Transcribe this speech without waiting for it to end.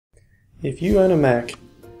If you own a Mac,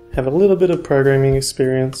 have a little bit of programming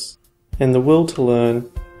experience, and the will to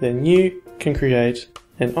learn, then you can create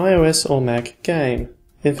an iOS or Mac game.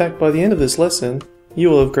 In fact, by the end of this lesson,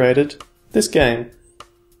 you will have created this game.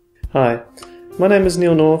 Hi, my name is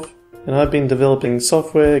Neil North, and I've been developing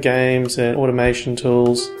software, games, and automation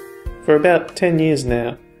tools for about 10 years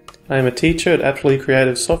now. I am a teacher at Aptly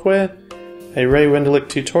Creative Software, a Ray Wenderlich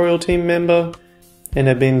tutorial team member, and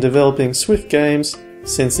have been developing Swift games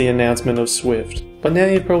since the announcement of Swift. By now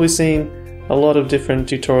you've probably seen a lot of different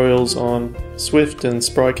tutorials on Swift and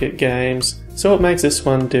SpriteKit games, so what makes this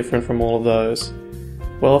one different from all of those?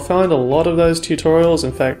 Well, I find a lot of those tutorials,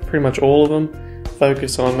 in fact pretty much all of them,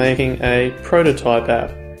 focus on making a prototype app,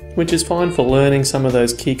 which is fine for learning some of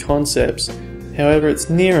those key concepts. However, it's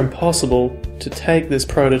near impossible to take this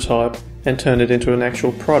prototype and turn it into an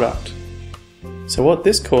actual product. So what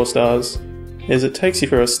this course does is it takes you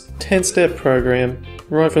through a 10-step program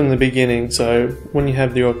right from the beginning. So when you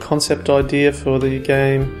have your concept idea for the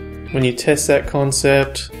game, when you test that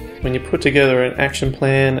concept, when you put together an action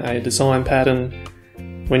plan, a design pattern,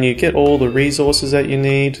 when you get all the resources that you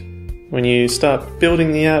need, when you start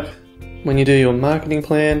building the app, when you do your marketing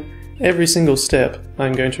plan, every single step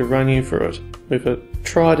I'm going to run you through it with a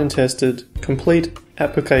tried and tested, complete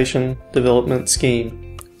application development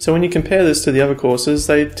scheme. So when you compare this to the other courses,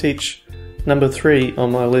 they teach number 3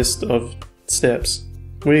 on my list of steps.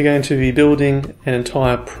 We're going to be building an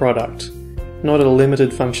entire product, not a limited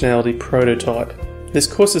functionality prototype. This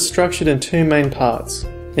course is structured in 2 main parts.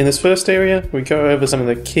 In this first area, we go over some of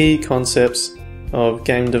the key concepts of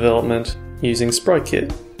game development using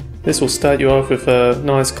SpriteKit. This will start you off with a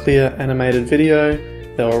nice clear animated video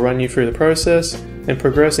that will run you through the process and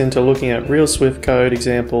progress into looking at real Swift code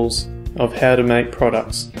examples of how to make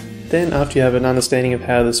products. Then, after you have an understanding of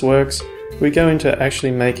how this works, we go into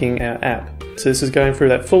actually making our app. So this is going through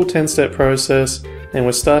that full 10-step process, and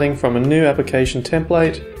we're starting from a new application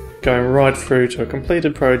template, going right through to a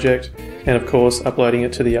completed project, and of course uploading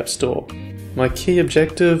it to the AppStore. My key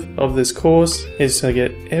objective of this course is to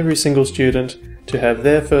get every single student to have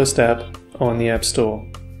their first app on the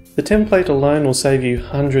AppStore. The template alone will save you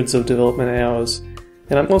hundreds of development hours,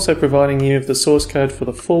 and I'm also providing you with the source code for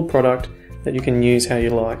the full product that you can use how you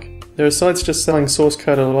like. There are sites just selling source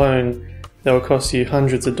code alone that will cost you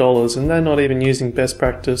hundreds of dollars, and they're not even using best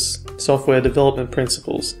practice software development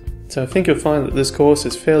principles. So I think you'll find that this course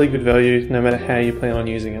is fairly good value no matter how you plan on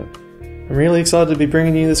using it. I'm really excited to be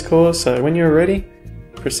bringing you this course, so when you're ready,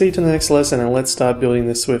 proceed to the next lesson and let's start building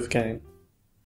this Swift game.